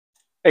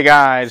Hey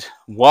guys,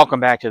 welcome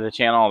back to the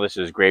channel. This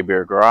is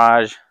Graybeard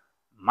Garage.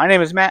 My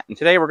name is Matt, and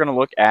today we're going to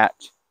look at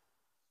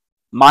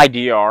my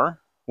DR,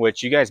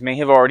 which you guys may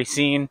have already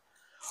seen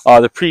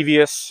the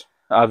previous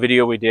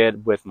video we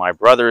did with my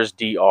brother's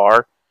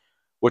DR,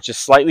 which is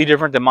slightly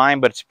different than mine,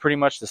 but it's pretty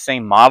much the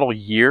same model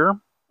year.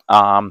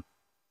 Mine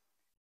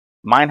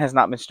has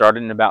not been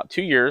started in about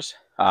 2 years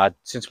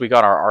since we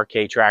got our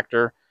RK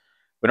tractor.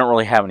 We don't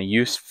really have any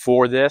use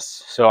for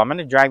this, so I'm going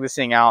to drag this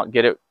thing out,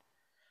 get it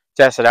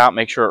test it out,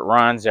 make sure it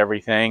runs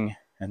everything,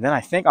 and then I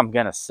think I'm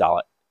gonna sell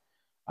it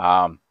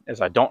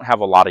as I don't have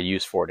a lot of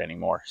use for it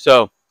anymore.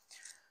 So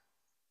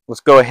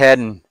let's go ahead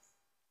and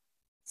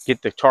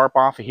get the tarp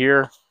off of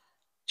here,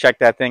 check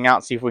that thing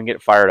out, see if we can get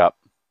it fired up.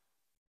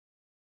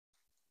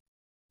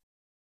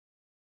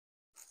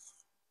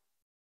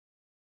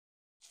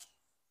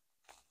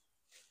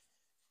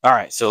 All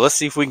right, so let's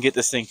see if we can get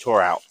this thing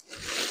tore out.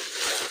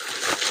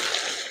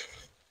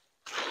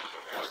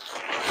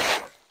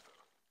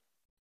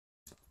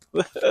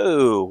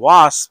 Woohoo!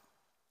 Wasp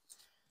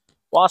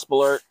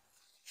alert.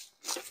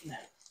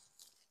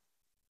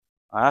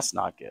 Oh, that's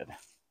not good.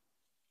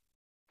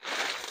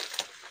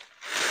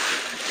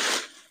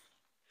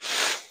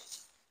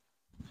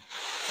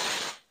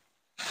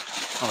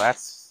 Oh,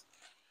 that's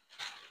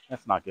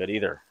not good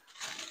either.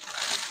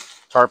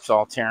 Tarp's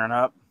all tearing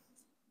up.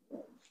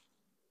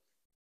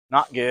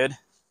 Not good.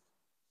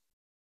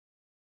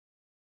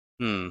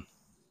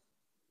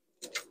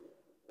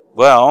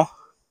 Well,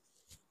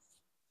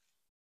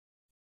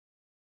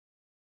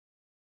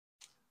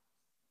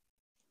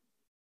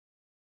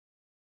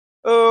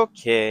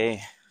 okay.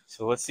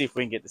 So let's see if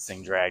we can get this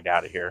thing dragged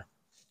out of here.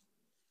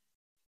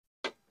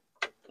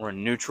 We're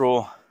in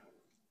neutral.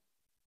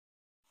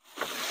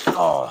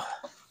 Oh,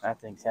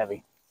 that thing's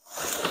heavy.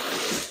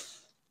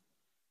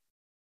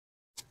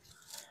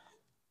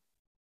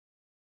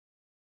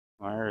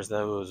 Where's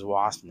those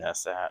wasp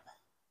nests at?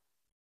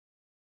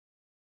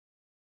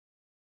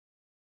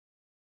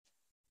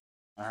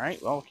 All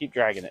right, well, we'll keep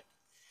dragging it.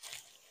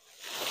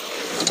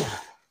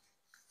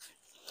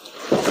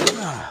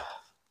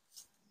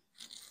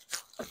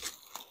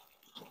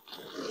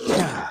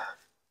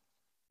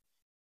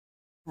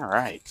 All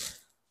right.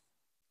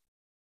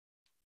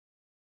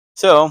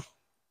 So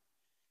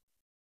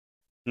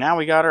now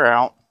we got her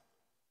out.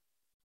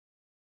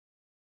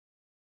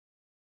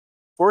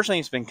 Fortunately,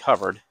 it's been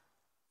covered.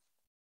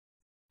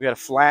 We got a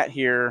flat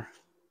here.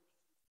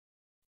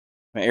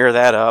 I'm gonna air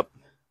that up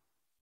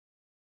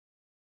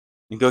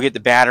and go get the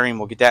battery, and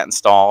we'll get that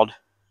installed,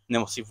 and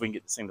then we'll see if we can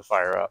get this thing to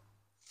fire up.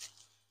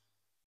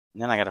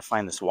 And then I got to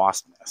find this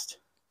wasp nest.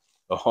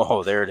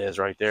 Oh, there it is,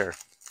 right there.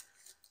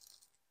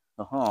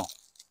 Oh.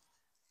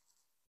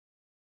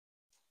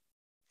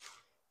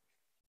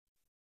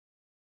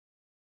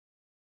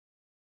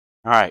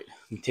 All right,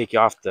 let me take you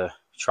off the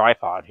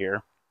tripod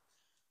here.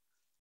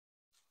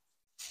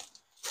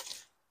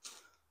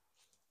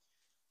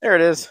 There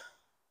it is.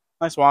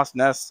 Nice wasp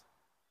nest.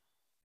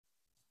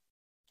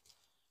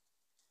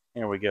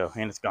 There we go,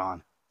 and it's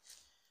gone.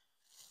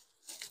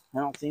 I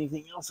don't see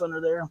anything else under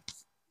there. All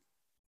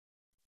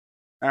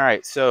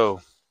right,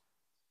 so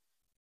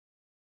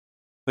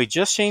we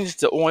just changed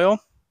the oil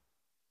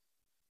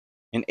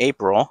in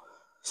April,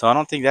 so I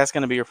don't think that's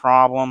going to be a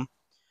problem,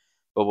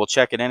 but we'll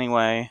check it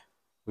anyway.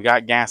 We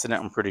got gas in it,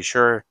 I'm pretty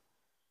sure.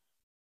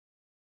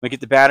 We get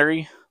the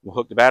battery, we'll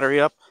hook the battery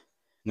up,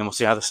 and then we'll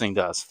see how this thing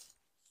does.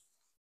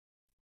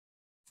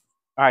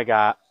 All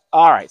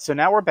right, so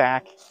now we're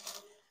back,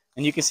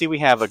 and you can see we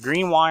have a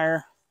green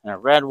wire and a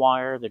red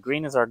wire. The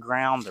green is our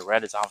ground, the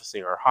red is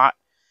obviously our hot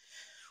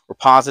or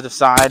positive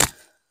side.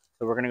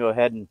 So we're going to go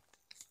ahead and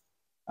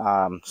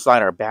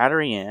slide our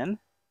battery in,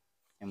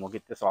 and we'll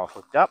get this all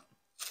hooked up.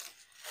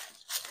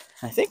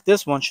 I think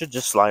this one should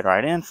just slide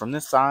right in from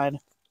this side.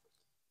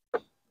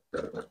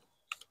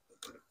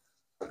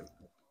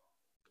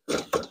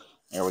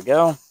 There we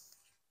go.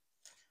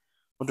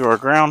 We'll do our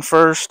ground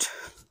first.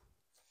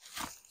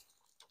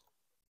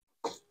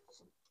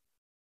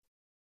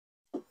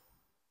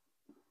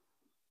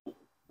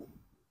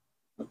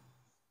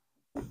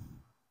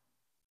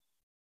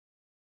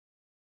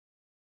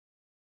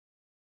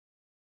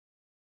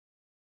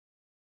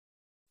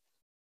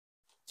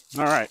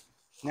 All right,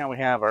 now we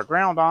have our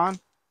ground on.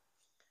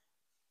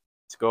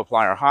 Let's go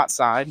apply our hot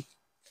side.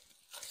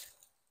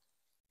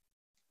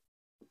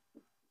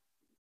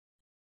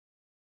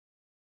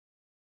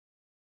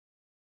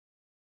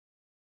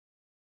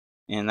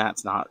 And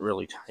that's not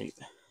really tight.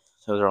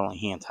 So they're only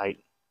hand tight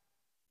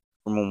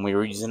from when we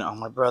were using it on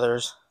my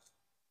brother's.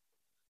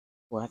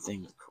 Well, that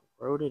thing's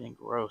corroded and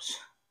gross.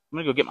 I'm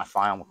going to go get my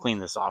file and we'll clean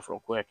this off real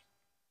quick.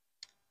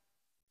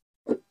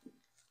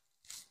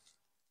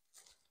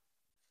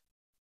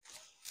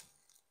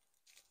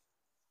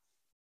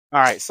 All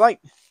right, slight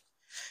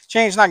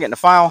change, not getting the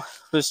file.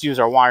 Let's use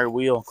our wire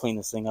wheel, clean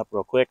this thing up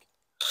real quick.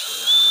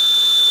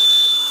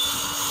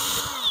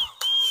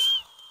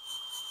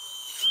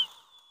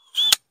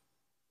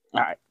 All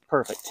right,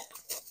 perfect.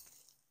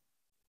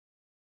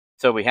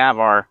 So we have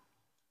our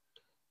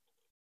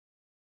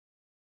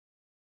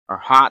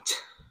hot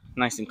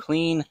nice and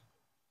clean.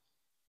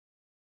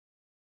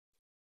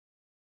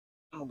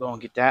 We'll go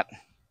and get that.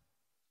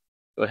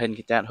 Go ahead and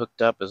get that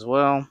hooked up as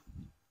well.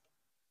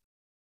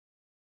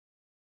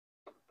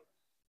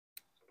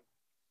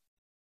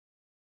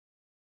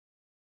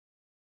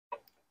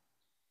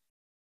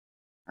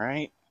 All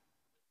right.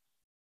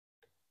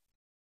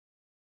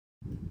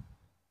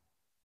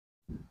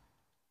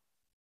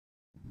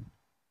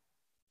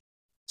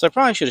 So I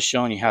probably should have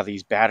shown you how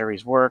these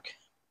batteries work,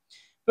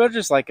 but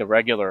just like a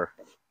regular,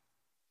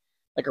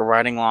 like a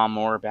riding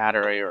lawnmower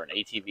battery or an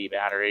ATV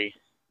battery,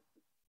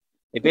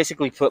 they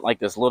basically put like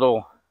this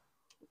little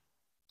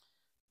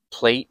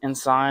plate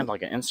inside,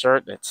 like an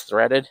insert that's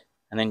threaded,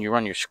 and then you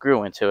run your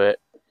screw into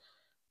it,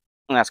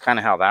 and that's kind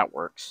of how that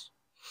works.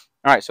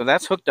 All right, so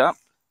that's hooked up.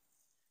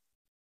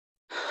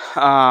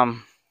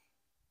 Now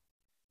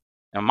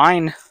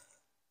mine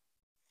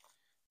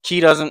key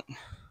doesn't.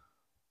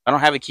 I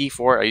don't have a key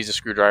for it. I use a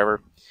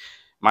screwdriver.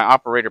 My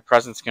operator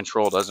presence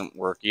control doesn't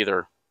work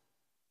either.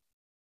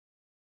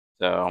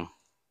 So,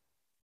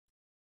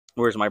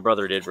 whereas my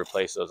brother did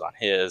replace those on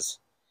his,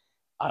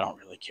 I don't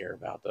really care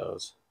about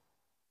those,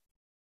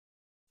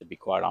 to be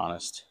quite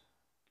honest.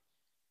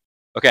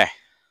 Okay,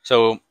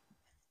 so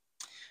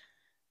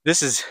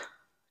this is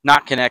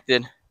not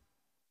connected.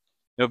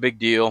 No big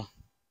deal.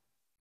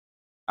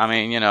 I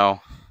mean, you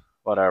know,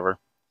 whatever.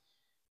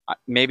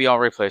 Maybe I'll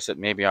replace it.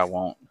 Maybe I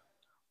won't.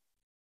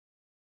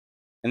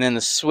 And then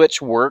the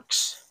switch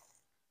works,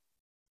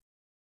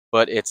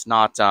 but it's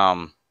not,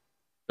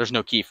 there's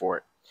no key for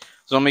it.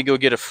 So let me go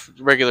get a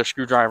regular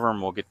screwdriver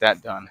and we'll get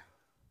that done.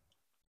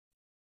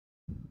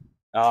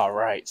 All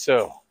right,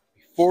 so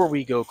before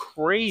we go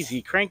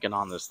crazy cranking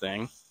on this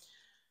thing,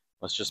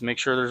 let's just make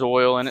sure there's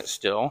oil in it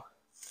still.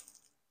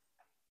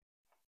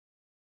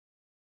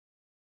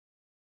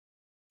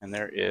 And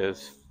there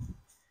is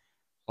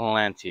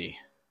plenty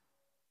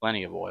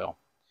of oil.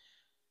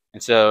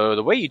 And so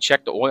the way you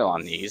check the oil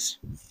on these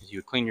is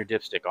you clean your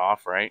dipstick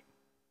off, right?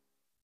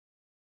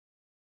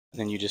 And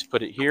then you just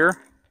put it here.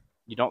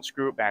 You don't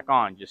screw it back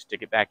on, you just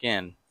stick it back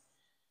in.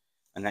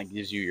 And that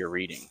gives you your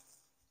reading.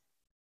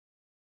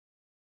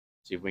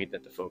 See if we get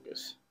that to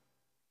focus.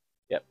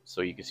 Yep,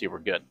 so you can see we're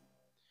good.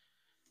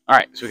 All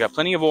right, so we got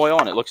plenty of oil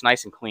and it looks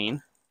nice and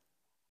clean.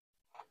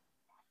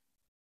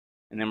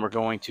 And then we're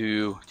going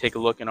to take a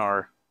look in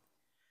our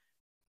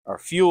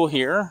fuel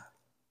here.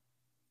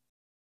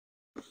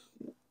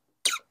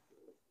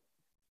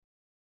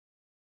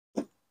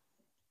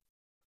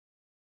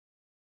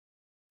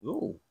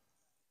 Ooh,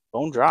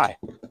 bone dry.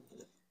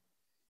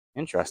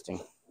 Interesting.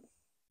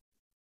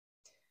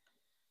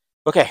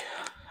 Okay,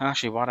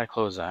 actually, why'd I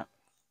close that?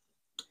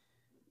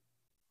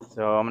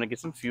 So I'm going to get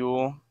some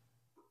fuel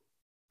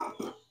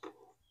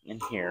in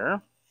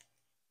here.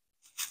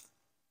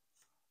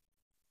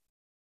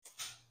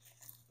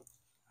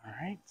 All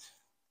right.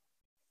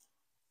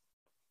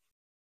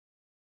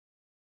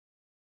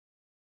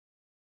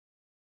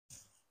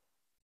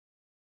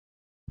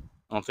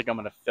 I don't think I'm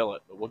going to fill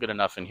it, but we'll get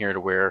enough in here to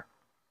where at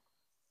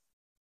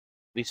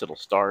least it'll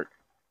start.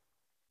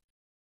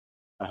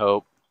 I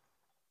hope.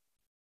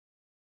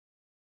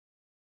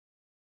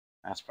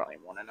 That's probably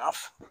more than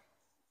enough.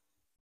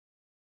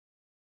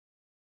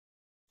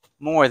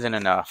 More than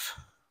enough.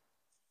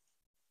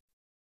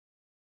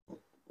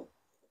 All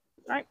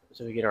right,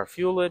 so we get our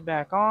fuel lid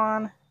back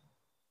on.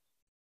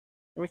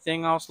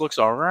 Everything else looks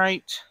all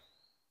right.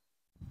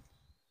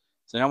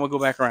 So now we'll go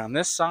back around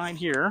this side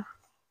here.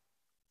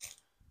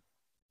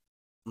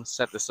 I'm going to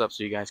set this up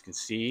so you guys can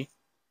see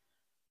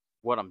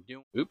what I'm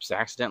doing. Oops, I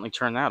accidentally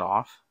turned that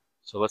off.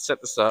 So let's set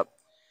this up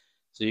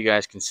so you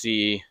guys can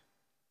see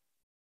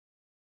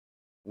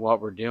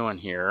what we're doing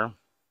here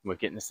with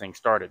getting this thing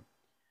started.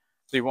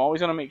 So you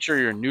always want to make sure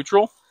you're in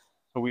neutral.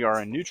 So we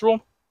are in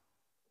neutral.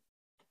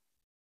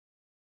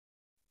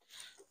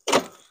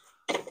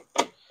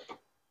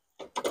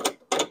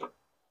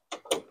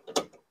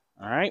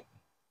 All right.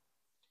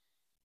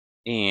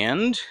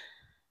 And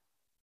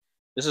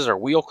this is our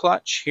wheel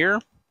clutch here.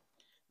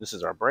 This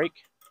is our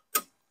brake.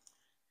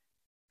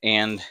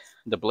 And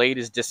the blade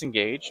is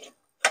disengaged.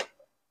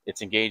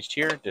 It's engaged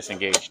here,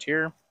 disengaged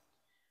here.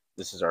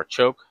 This is our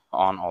choke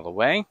on all the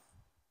way.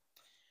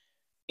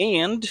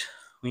 And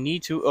we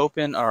need to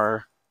open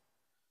our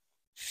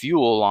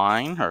fuel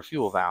line, our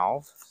fuel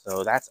valve.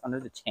 So that's under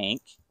the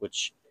tank,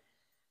 which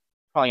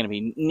is probably going to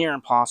be near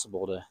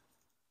impossible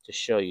to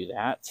show you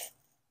that.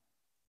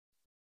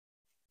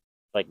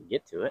 If I can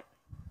get to it.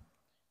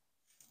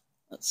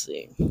 Let's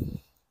see.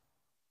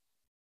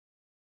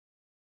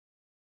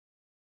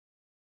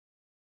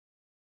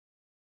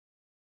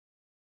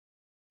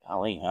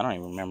 Golly, I don't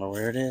even remember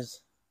where it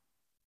is.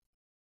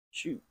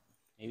 Shoot,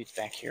 maybe it's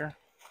back here.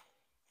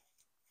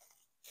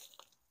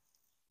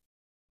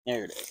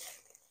 There it is.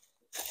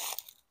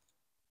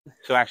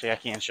 So actually, I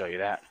can show you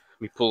that.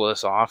 We pull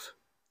this off.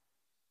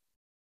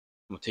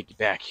 I'm gonna take you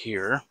back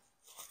here.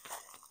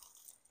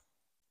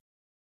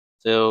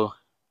 So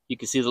you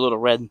can see the little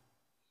red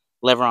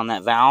lever on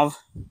that valve.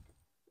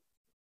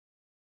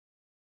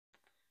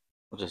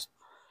 We'll just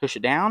push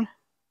it down.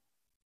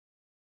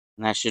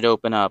 And that should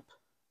open up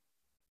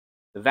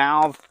the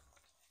valve.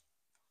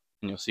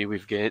 And you'll see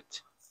we've got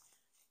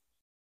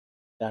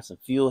some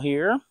fuel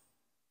here.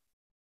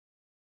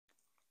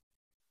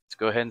 Let's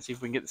go ahead and see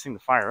if we can get this thing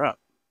to fire up.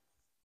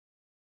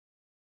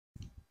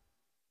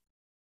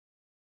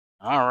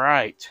 All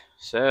right,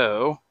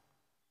 so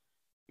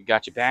we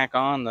got you back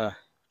on the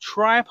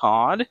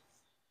tripod.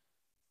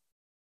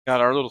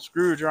 Got our little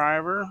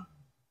screwdriver.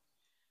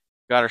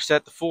 Got her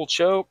set to full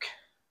choke.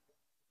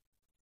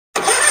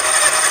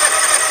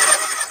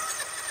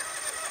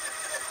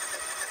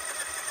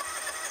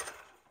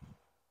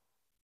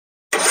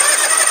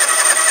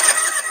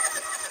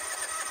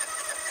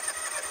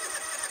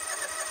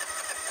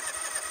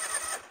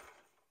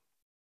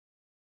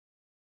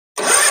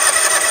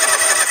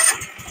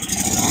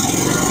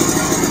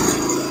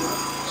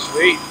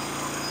 Sweet.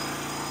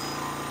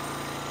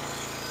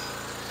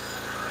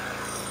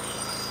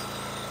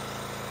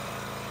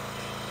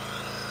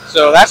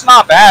 So that's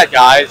not bad,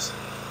 guys.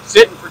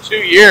 Sitting for 2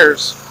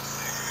 years.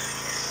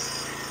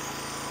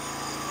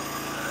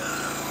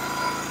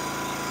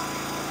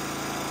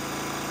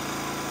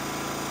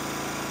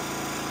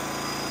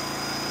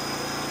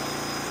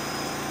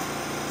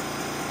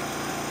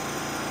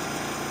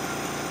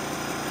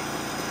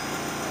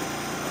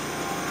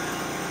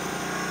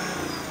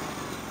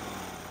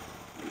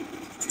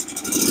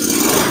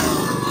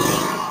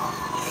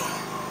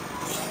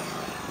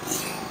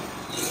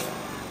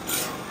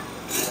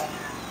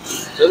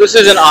 So this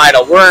isn't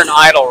idle. We're in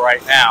idle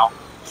right now.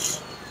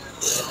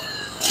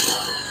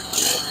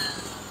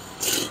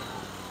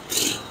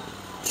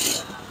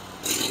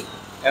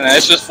 And then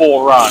it's just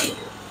full run.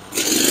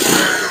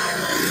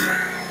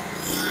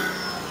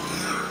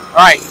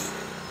 Alright.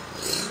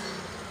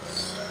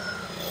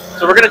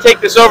 So we're going to take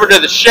this over to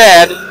the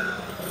shed.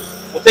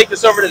 We'll take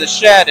this over to the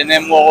shed and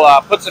then we'll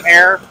put some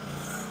air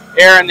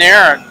in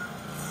there and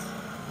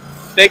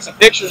take some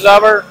pictures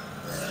of her.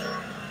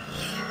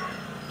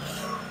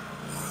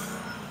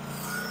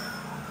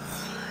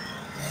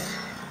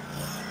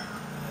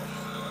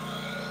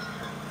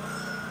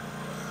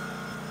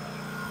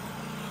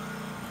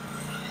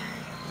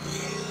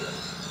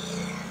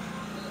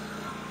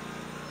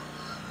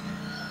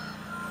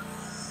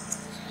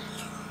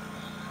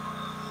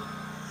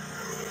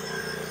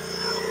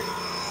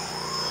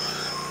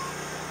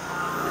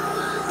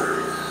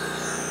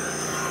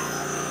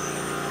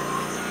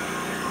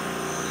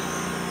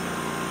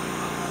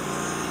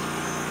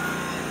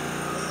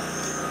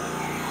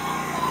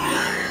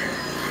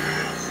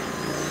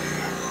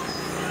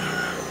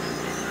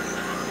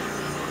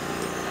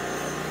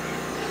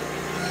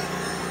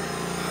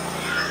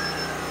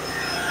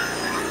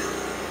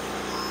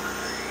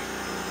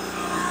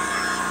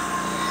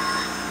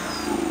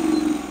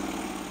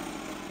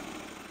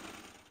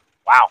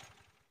 Wow.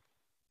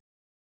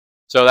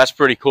 So that's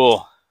pretty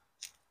cool.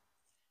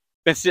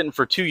 Been sitting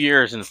for 2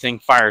 years and the thing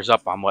fires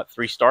up on what,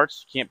 3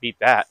 starts? Can't beat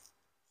that.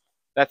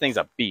 That thing's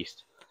a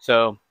beast.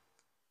 So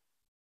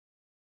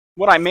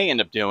what I may end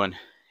up doing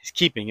is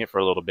keeping it for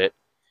a little bit.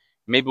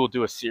 Maybe we'll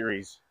do a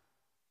series,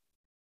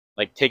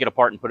 like take it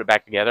apart and put it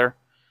back together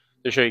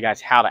to show you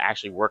guys how to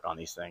actually work on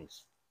these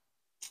things.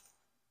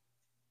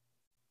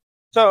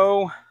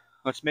 So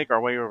let's make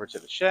our way over to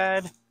the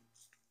shed,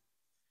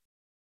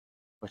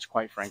 which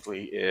quite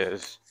frankly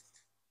is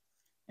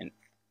an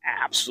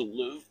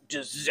absolute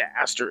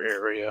disaster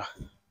area.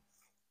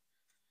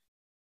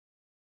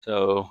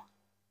 So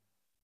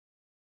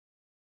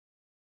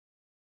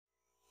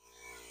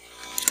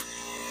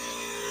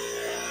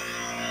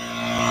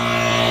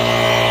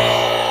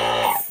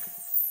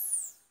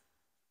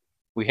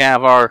we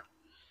have our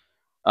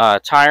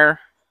tire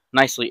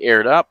nicely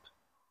aired up.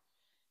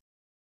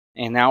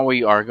 And now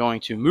we are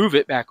going to move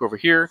it back over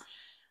here. And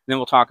then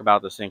we'll talk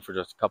about this thing for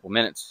just a couple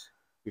minutes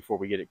before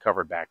we get it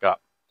covered back up.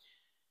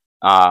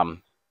 So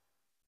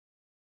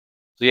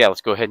yeah,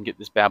 let's go ahead and get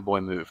this bad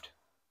boy moved.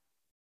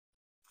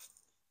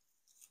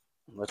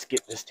 Let's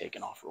get this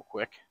taken off real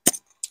quick.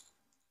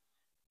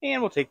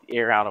 And we'll take the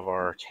air out of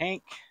our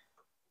tank.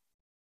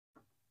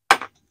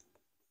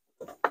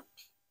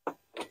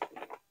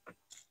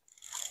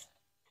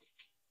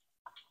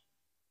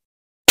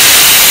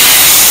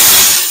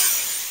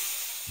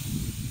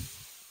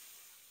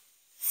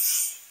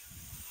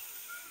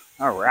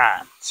 All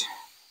right.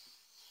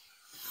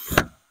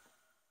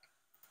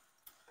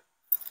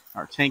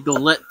 Our tank will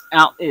let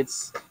out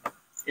its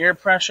air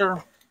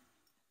pressure.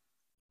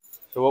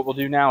 So what we'll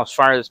do now is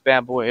fire this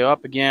bad boy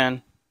up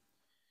again.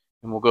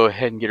 And we'll go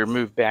ahead and get her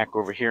moved back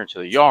over here into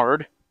the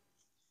yard.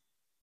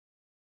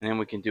 And then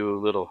we can do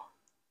a little,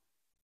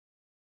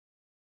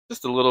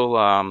 just a little,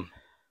 I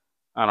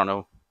don't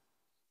know,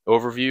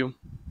 overview,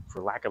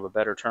 for lack of a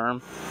better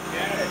term.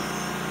 Okay.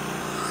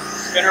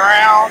 Spin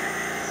around.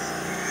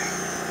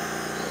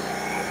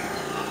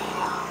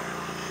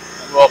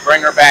 And we'll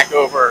bring her back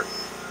over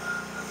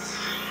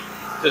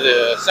to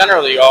the center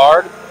of the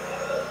yard.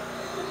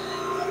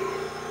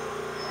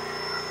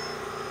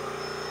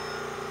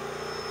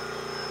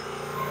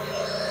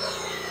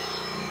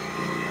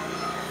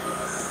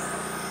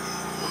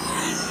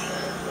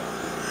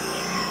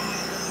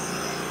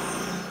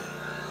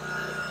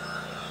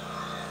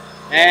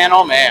 Man,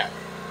 oh man.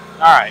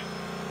 Alright.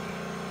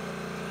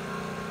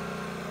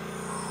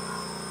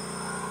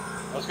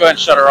 Let's go ahead and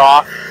shut her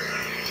off.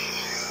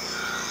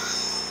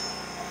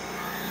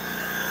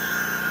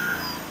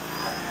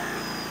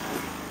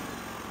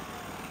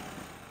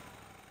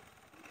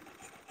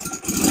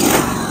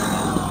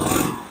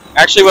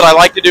 Actually, what I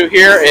like to do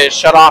here is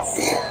shut off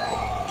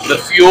the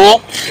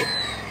fuel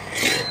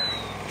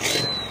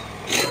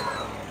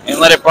and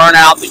let it burn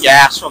out the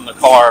gas from the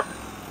car.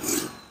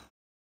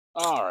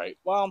 Alright,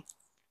 well,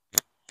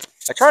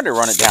 I tried to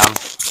run it down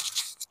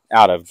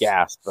out of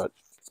gas, but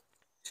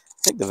I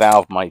think the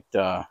valve might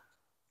have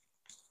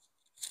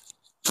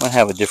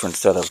a different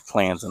set of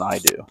plans than I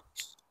do.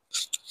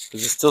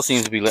 Because it still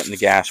seems to be letting the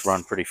gas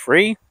run pretty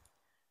free.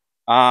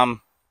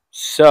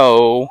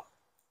 So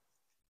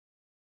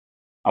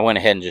I went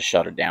ahead and just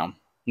shut it down.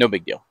 No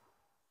big deal.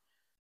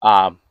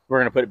 We're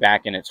going to put it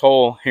back in its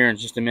hole here in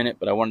just a minute,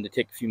 but I wanted to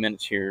take a few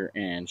minutes here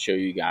and show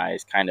you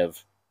guys kind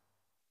of,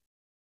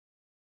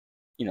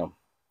 you know,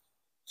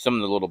 some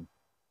of the little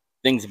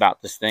things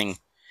about this thing,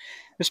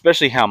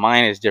 especially how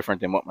mine is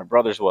different than what my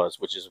brother's was,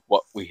 which is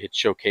what we had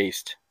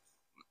showcased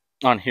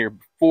on here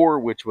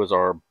before, which was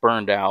our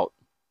burned out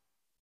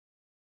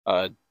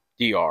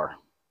DR.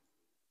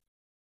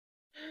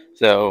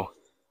 So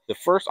the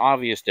first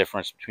obvious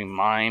difference between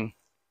mine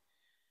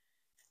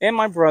and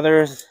my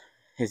brother's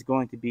is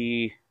going to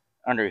be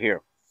under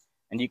here.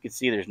 And you can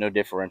see there's no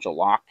differential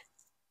lock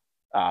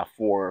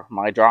for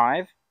my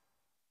drive.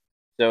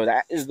 So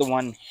that is the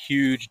one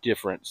huge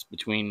difference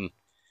between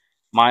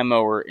my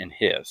mower and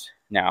his.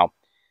 Now,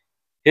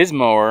 his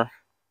mower,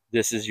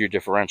 this is your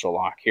differential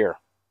lock here.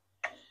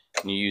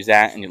 And you use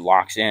that and it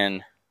locks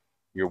in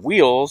your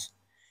wheels.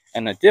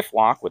 And the diff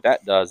lock, what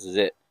that does is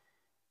it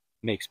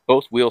makes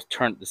both wheels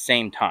turn at the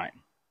same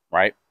time,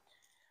 right?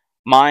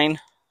 Mine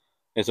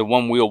is a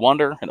one wheel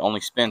wonder. It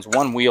only spins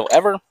one wheel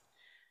ever,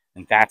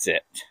 and that's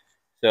it.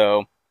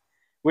 So,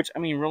 which, I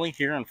mean, really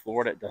here in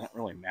Florida, it doesn't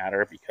really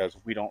matter because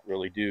we don't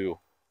really do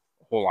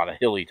a whole lot of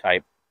hilly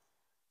type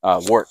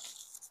work.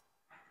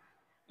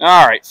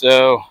 All right,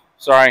 so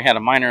sorry I had a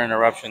minor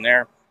interruption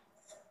there.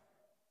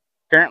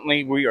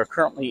 Apparently, we are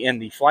currently in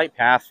the flight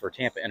path for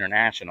Tampa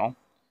International.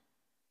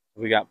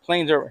 We got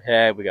planes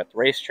overhead, we got the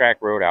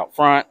racetrack road out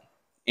front,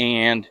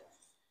 and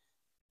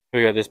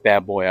we got this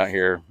bad boy out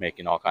here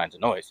making all kinds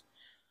of noise.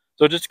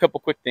 So just a couple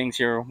quick things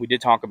here. We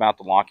did talk about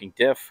the locking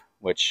diff,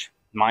 which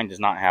mine does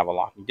not have a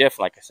locking diff.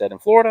 Like I said, in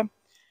Florida,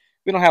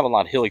 we don't have a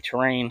lot of hilly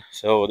terrain,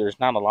 so there's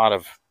not a lot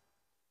of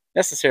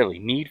necessarily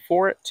need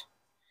for it.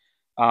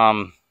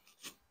 We'll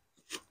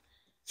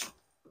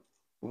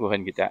go ahead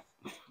and get that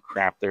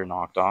crap there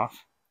knocked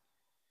off.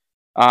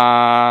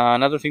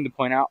 Another thing to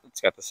point out, it's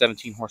got the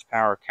 17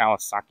 horsepower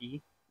Kawasaki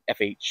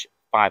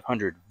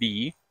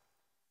FH500V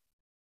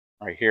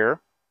right here.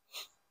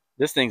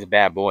 This thing's a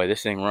bad boy.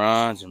 This thing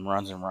runs and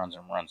runs and runs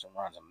and runs and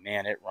runs. And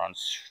man, it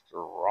runs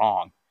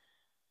strong.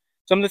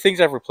 Some of the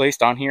things I've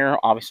replaced on here,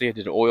 obviously I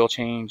did an oil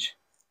change.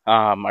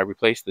 I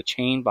replaced the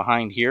chain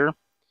behind here.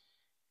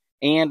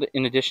 And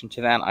in addition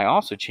to that, I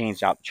also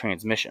changed out the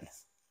transmission.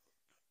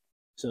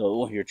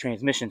 So your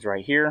transmission's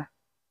right here.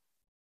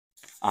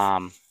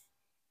 That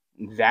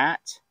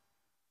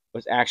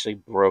was actually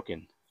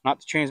broken. Not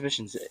the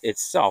transmission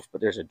itself,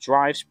 but there's a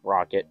drive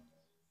sprocket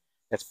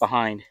that's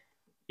behind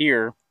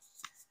here.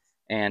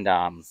 And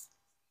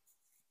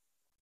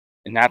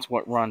that's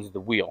what runs the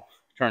wheel.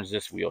 Turns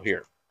this wheel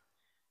here.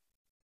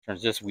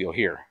 Turns this wheel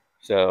here.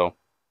 So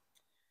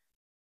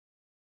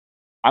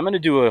I'm going to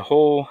do a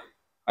whole,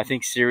 I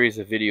think, series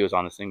of videos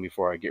on this thing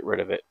before I get rid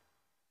of it.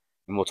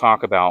 And we'll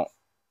talk about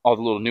all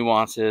the little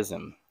nuances,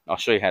 and I'll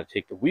show you how to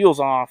take the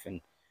wheels off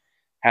and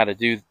how to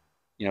do,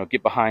 you know,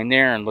 get behind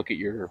there and look at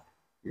your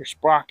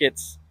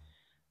sprockets,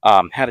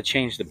 how to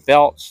change the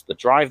belts, the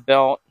drive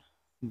belt,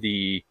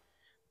 the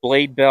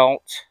blade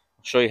belt.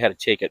 I'll show you how to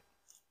take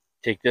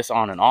this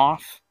on and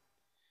off.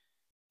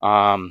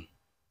 So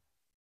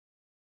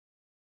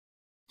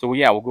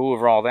yeah, we'll go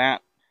over all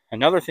that.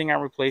 Another thing I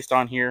replaced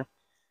on here,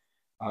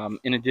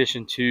 in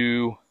addition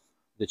to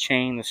the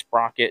chain, the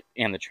sprocket,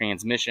 and the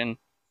transmission,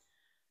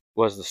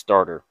 was the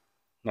starter.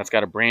 That's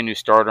got a brand new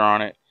starter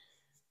on it.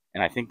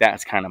 And I think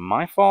that's kind of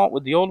my fault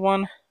with the old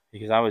one,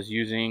 because I was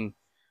using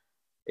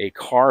a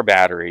car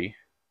battery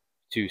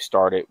to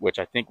start it, which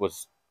I think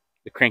was,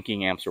 the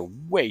cranking amps are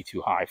way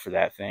too high for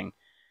that thing.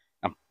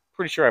 I'm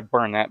pretty sure I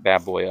burned that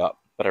bad boy up.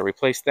 But I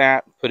replaced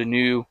that, put a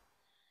new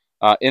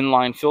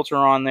inline filter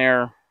on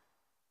there.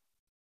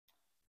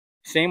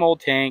 Same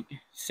old tank,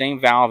 same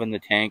valve in the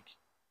tank.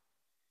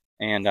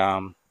 And,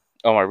 oh,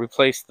 I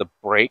replaced the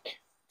brake.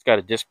 It's got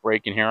a disc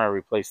brake in here. I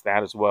replaced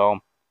that as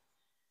well.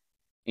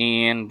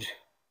 And I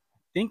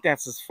think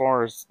that's as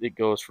far as it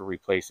goes for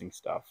replacing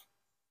stuff.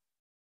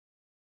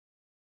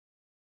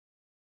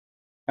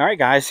 All right,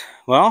 guys.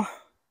 Well,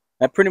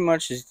 that pretty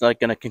much is like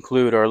going to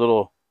conclude our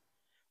little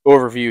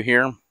overview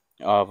here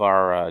of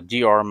our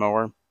DR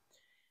mower.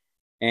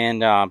 And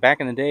back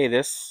in the day,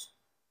 this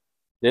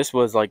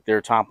was like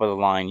their top of the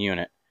line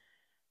unit.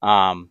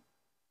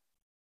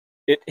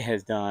 It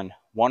has done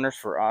wonders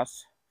for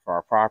us for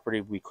our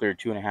property. We cleared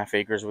 2.5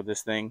 acres with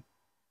this thing.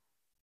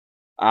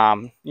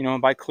 You know,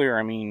 and by clear,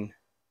 I mean,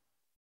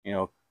 you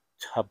know,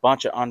 a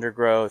bunch of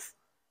undergrowth,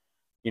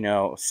 you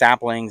know,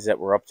 saplings that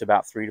were up to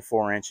about 3 to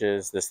 4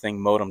 inches. This thing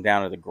mowed them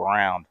down to the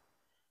ground.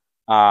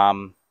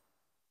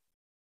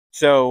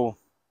 So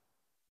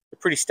a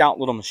pretty stout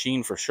little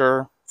machine for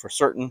sure, for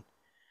certain.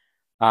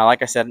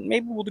 Like I said,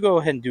 maybe we'll go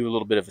ahead and do a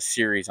little bit of a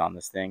series on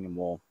this thing, and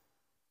we'll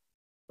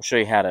show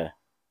you how to,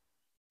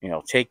 you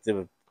know, take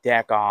the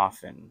deck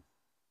off and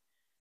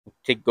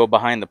go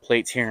behind the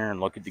plates here and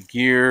look at the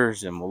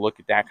gears, and we'll look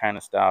at that kind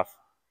of stuff.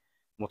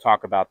 We'll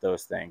talk about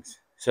those things.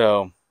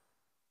 So,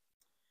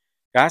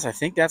 guys, I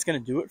think that's going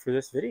to do it for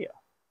this video.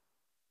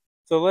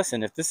 So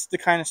listen, if this is the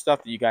kind of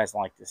stuff that you guys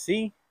like to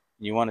see,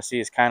 you want to see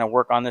us kind of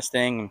work on this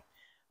thing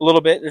a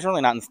little bit, there's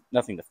really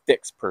nothing to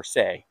fix per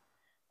se,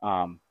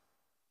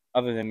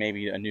 other than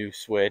maybe a new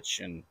switch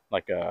and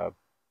like a,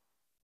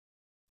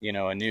 you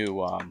know, a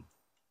new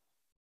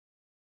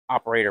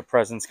operator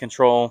presence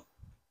control.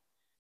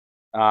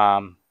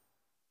 And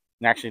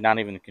actually, not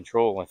even the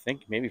control. I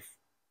think maybe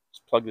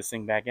just plug this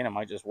thing back in. It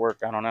might just work.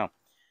 I don't know.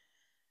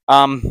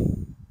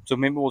 So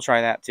maybe we'll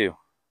try that too.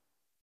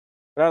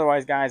 But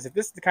otherwise, guys, if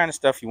this is the kind of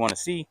stuff you want to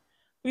see,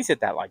 please hit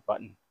that like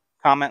button.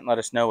 Comment, let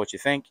us know what you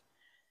think.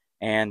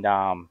 And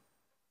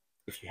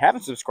if you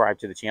haven't subscribed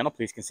to the channel,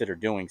 please consider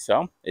doing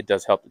so. It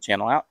does help the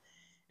channel out.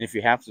 And if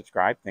you have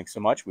subscribed, thanks so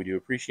much. We do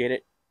appreciate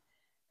it.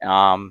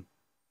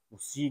 We'll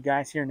see you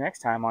guys here next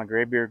time on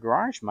Graybeard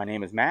Garage. My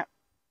name is Matt.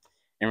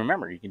 And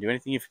remember, you can do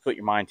anything if you put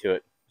your mind to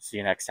it. See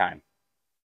you next time.